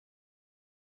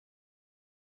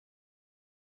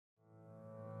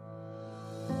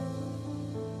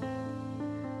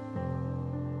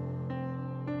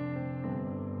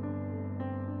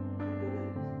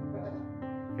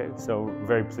Okay, so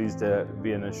very pleased to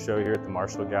be in a show here at the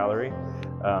Marshall Gallery,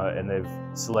 and they've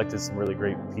selected some really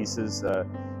great pieces,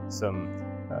 some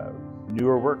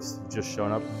newer works just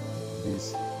shown up.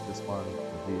 This one,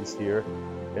 these here,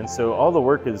 and so all the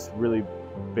work is really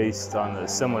based on a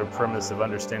similar premise of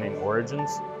understanding origins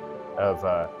of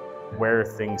where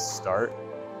things start,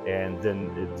 and then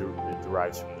it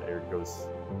derives from there.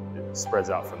 It spreads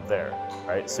out from there,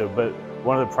 right? So, but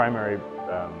one of the primary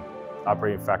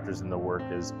operating factors in the work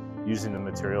is using the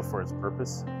material for its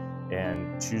purpose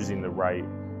and choosing the right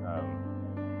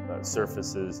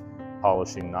surfaces,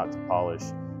 polishing, not to polish,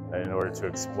 in order to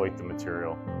exploit the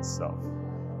material itself.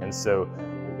 And so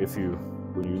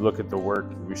when you look at the work,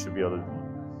 we should be able to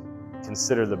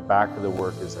consider the back of the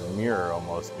work as a mirror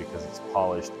almost, because it's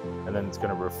polished, and then it's going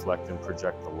to reflect and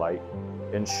project the light,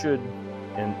 and should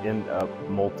end up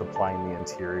multiplying the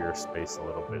interior space a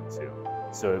little bit too.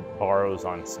 So it borrows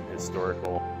on some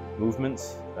historical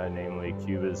movements, namely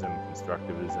Cubism,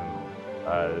 Constructivism,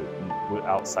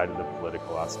 outside of the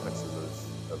political aspects of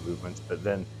those movements, but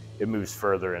then it moves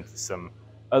further into some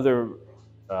other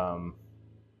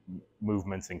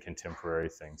movements and contemporary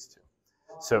things too.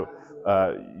 So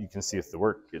you can see if the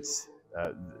work gets,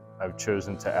 I've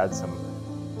chosen to add some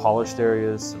polished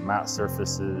areas, some matte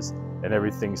surfaces, and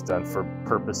everything's done for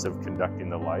purpose of conducting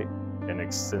the light and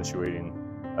accentuating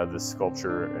the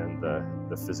sculpture and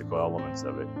the physical elements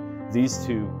of it. These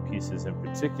two pieces in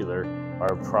particular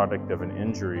are a product of an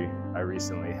injury I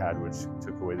recently had, which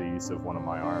took away the use of one of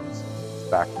my arms. It's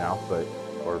back now,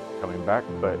 or coming back.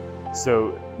 But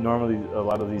so normally a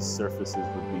lot of these surfaces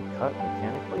would be cut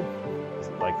mechanically.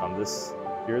 Like on this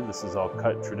here, this is all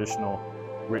cut, traditional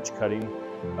rich cutting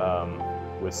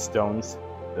with stones,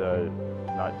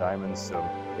 not diamonds. So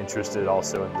I'm interested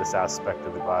also in this aspect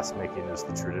of the glass making is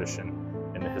the tradition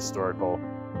and the historical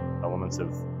elements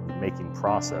of the making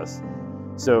process.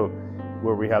 So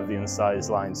where we have the incised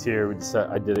lines here,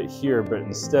 I did it here, but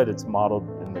instead it's modeled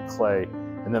in the clay.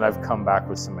 And then I've come back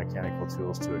with some mechanical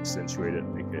tools to accentuate it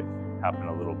and make it happen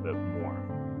a little bit more.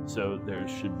 So there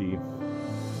should be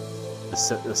a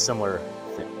similar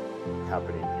thing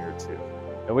happening here too.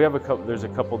 And we have there's a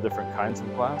couple different kinds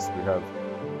of glass.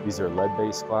 These are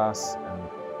lead-based glass,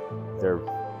 and they're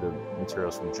the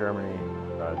materials from Germany.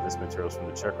 This material's from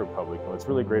the Czech Republic. And what's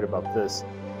really great about this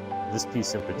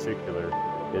piece in particular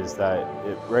is that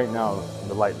right now, in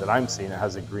the light that I'm seeing, it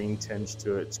has a green tinge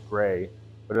to it. It's gray,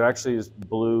 but it actually is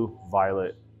blue,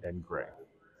 violet, and gray.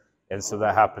 And so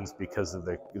that happens because of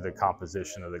the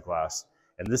composition of the glass.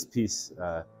 And this piece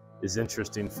is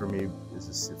interesting for me.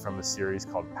 Is from a series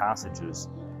called Passages.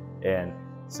 And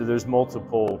so there's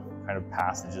multiple kind of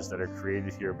passages that are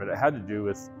created here, but it had to do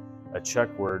with a Czech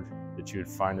word that you would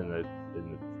find in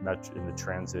the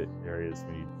transit areas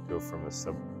when you go from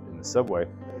in the subway,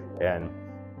 and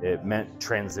it meant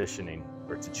transitioning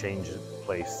or to change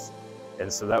place.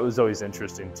 And so that was always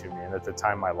interesting to me. And at the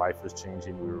time my life was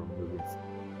changing. We were moving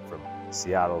from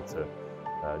Seattle to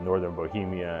northern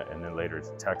Bohemia, and then later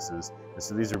to Texas. And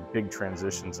so these are big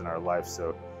transitions in our life.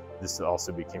 So this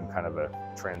also became kind of a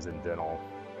transcendental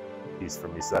piece for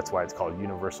me. So that's why it's called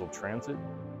Universal Transit.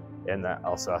 And that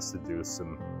also has to do with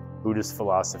some Buddhist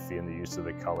philosophy and the use of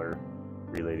the color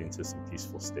relating to some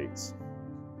peaceful states.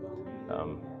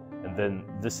 And then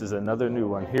this is another new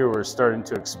one. Here we're starting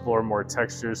to explore more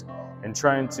textures and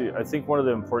trying to, I think one of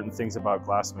the important things about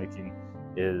glassmaking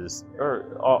is,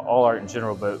 or all art in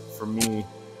general, but for me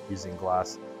using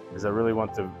glass, is I really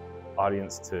want the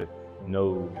audience to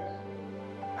know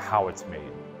how it's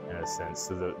made, in a sense,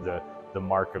 so the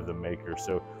mark of the maker.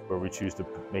 So where we choose to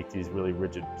make these really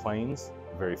rigid planes,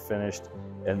 very finished,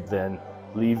 and then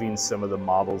leaving some of the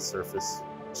modeled surface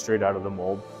straight out of the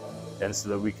mold, and so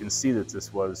that we can see that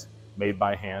this was made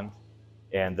by hand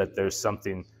and that there's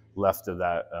something left of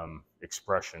that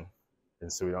expression,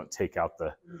 and so we don't take out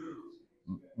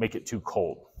make it too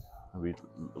cold. We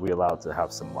allow it to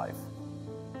have some life.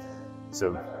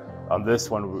 So on this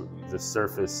one, the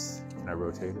surface, can I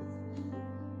rotate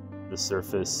it? The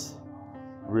surface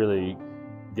really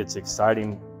gets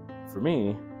exciting for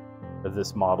me of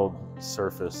this modeled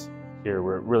surface here,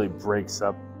 where it really breaks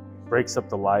up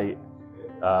the light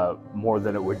more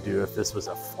than it would do if this was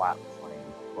a flat plane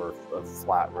or a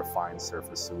flat refined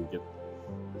surface. So we get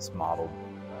this modeled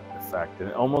effect, and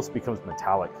it almost becomes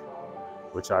metallic,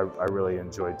 which I really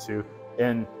enjoyed too.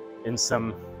 And in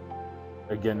some,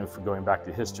 again, if we're going back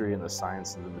to history and the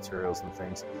science of the materials and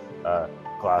things,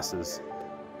 glasses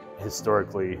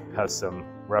historically has some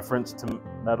reference to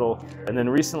metal. And then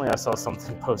recently I saw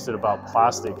something posted about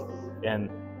plastic, and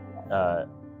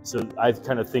so I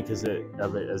kind of think of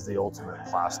it as the ultimate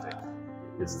plastic,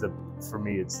 for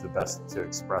me, it's the best to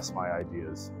express my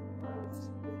ideas.